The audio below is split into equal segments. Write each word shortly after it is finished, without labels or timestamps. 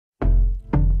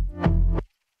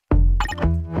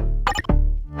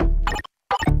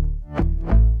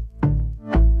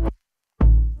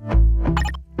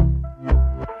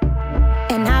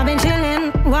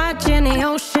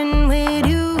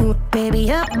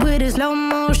with a slow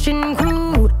motion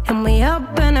crew, and we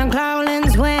up in our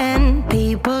growlings when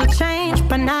people change,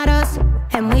 but not us.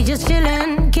 And we just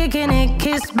chillin', kicking it,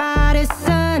 kissed by the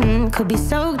sun. Could be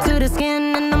soaked to the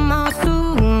skin in the mall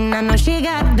soon. I know she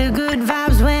got the good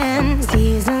vibes when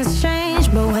seasons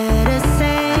change, but we're the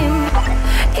same.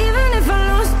 Even if I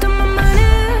lost all my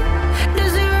money, the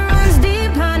zero runs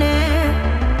deep, honey.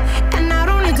 And I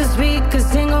don't need to speak a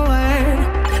single word,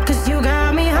 'cause you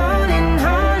got me holding,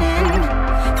 holding.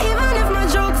 Even if my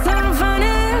jokes aren't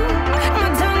funny, my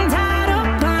tongue tied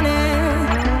up on it.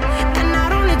 And I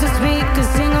don't need to speak a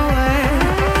single word,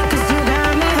 'cause you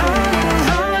got me holding,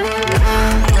 holding.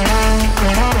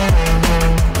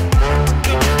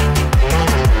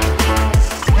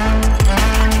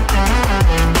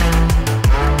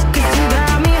 'Cause you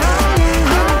got me holding,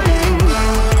 holding.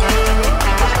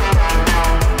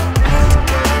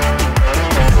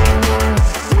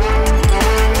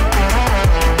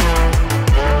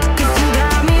 'Cause you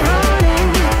got me holding.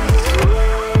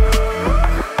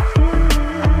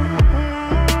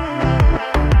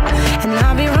 And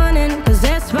I'll be running,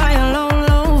 possessed by a low,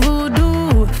 low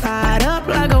voodoo. Fired up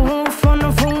like a wolf on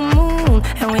the full moon.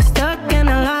 And we're stuck in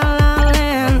a la la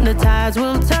land. The tides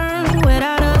will turn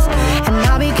without us. And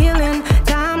I'll be killing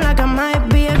time like I might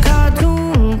be a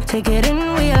cartoon. Take it in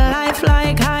real life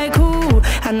like haiku.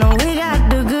 I know we got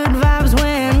the good vibes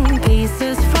when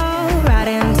pieces fall right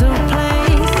into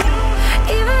place.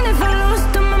 Even if I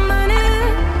lost all my money,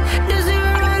 the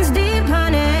zero runs deep,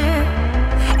 honey.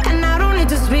 And I don't need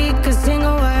to speak a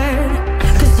single word,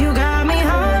 'cause you got me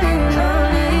holding,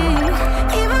 holding.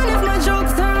 Even if my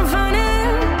jokes aren't funny,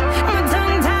 my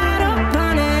tongue tied up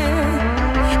on it.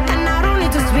 And I don't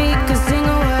need to speak a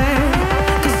single word,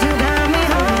 'cause you got me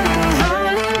holding,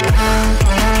 holding.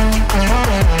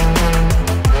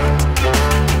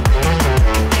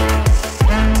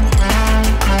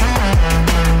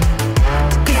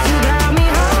 'Cause you got me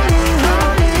holding,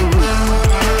 holding.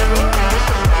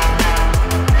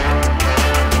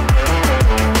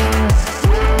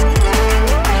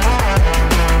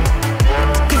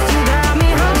 'Cause you got me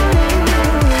holding.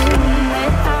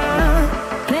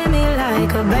 Play me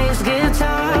like a bass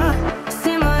guitar,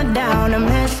 simmer down and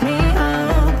mess me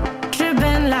up.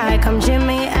 Tripping like I'm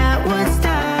Jimmy at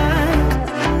Woodstock.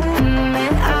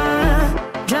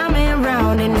 Drive me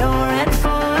around in your red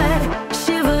Ford,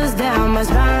 shivers down my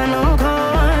spinal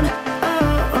cord.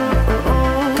 Oh, oh, oh,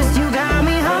 oh. 'Cause you got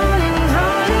me holding,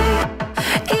 holding.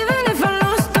 Even if I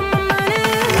lost all my money,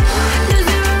 the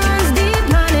zero runs deep,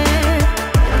 honey.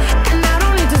 And I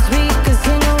don't need to speak a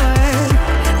single word,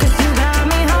 'cause you got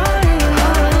me holding,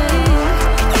 holding.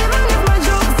 Even if my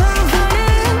jokes aren't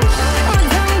funny, my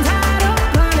tongue tied up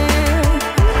on it.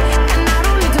 And I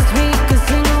don't need to speak a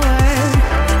single word,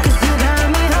 'cause you got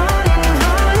me holding,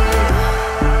 holding.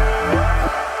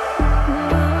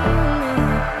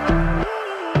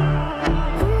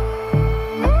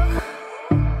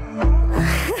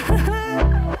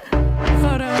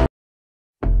 Hold on.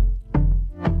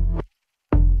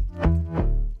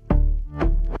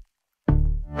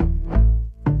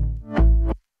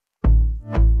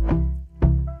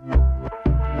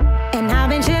 And I've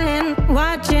been chillin',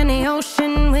 watching the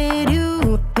ocean with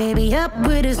you. Baby, up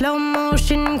with a slow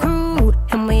motion crew.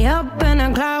 And we up in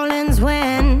our growlings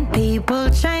when people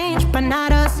change, but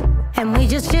not us. And we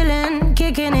just chillin',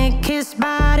 kicking it, kissed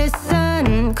by the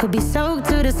sun. Could be soaked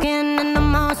to the skin in the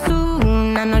mall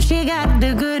soon. I know she got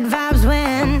the good vibes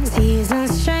when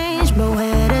seasons change, but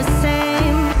we're the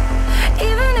same.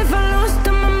 Even if I lost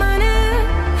all my money,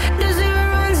 the zero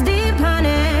runs deep,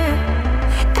 honey.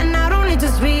 And I don't need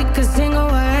to speak a single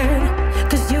word,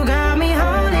 'cause you got me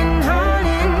holding,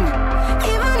 holding.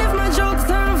 Even if my jokes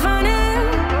aren't funny,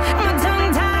 my tongue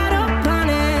tied up on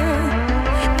it.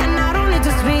 And I don't need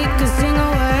to speak a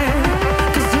single word,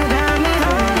 'cause you got me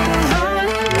holding,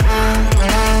 holding.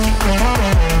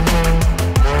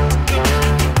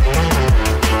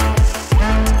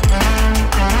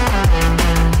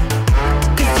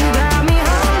 'Cause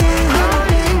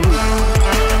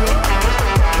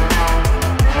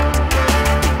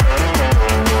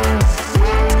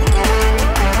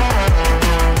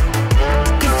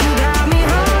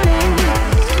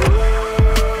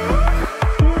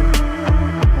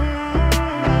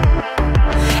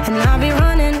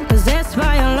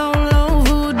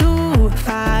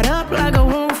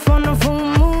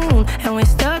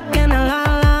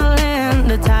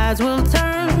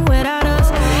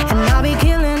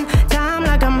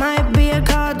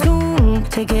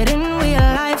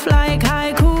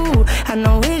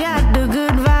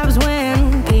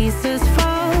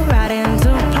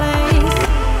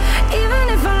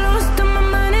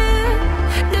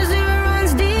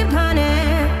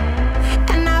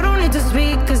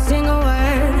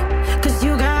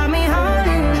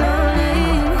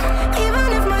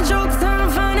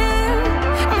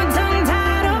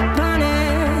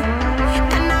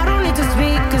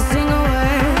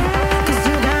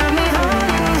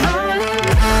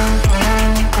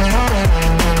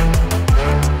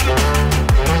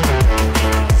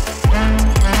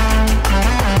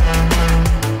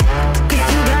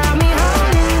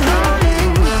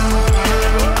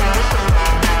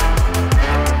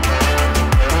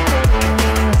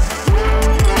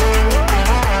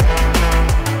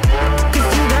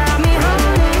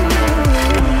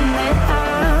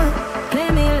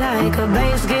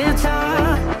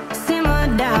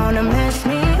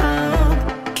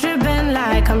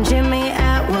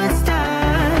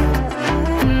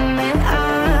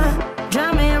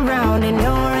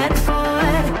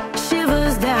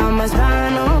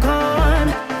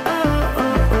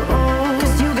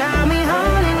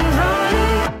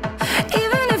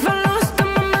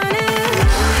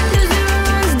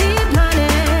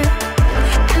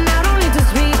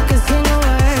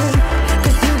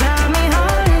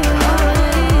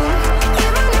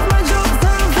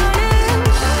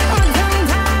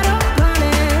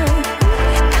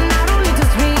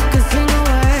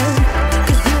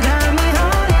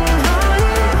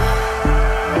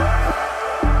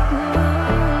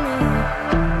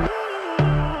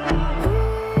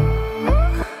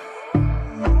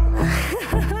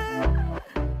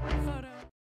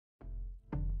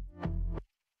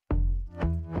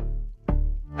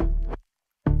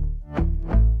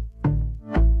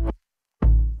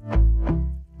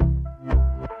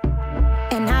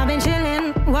I've been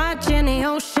chillin', watching the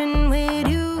ocean with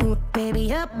you.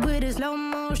 Baby, up with a slow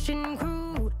motion cruise.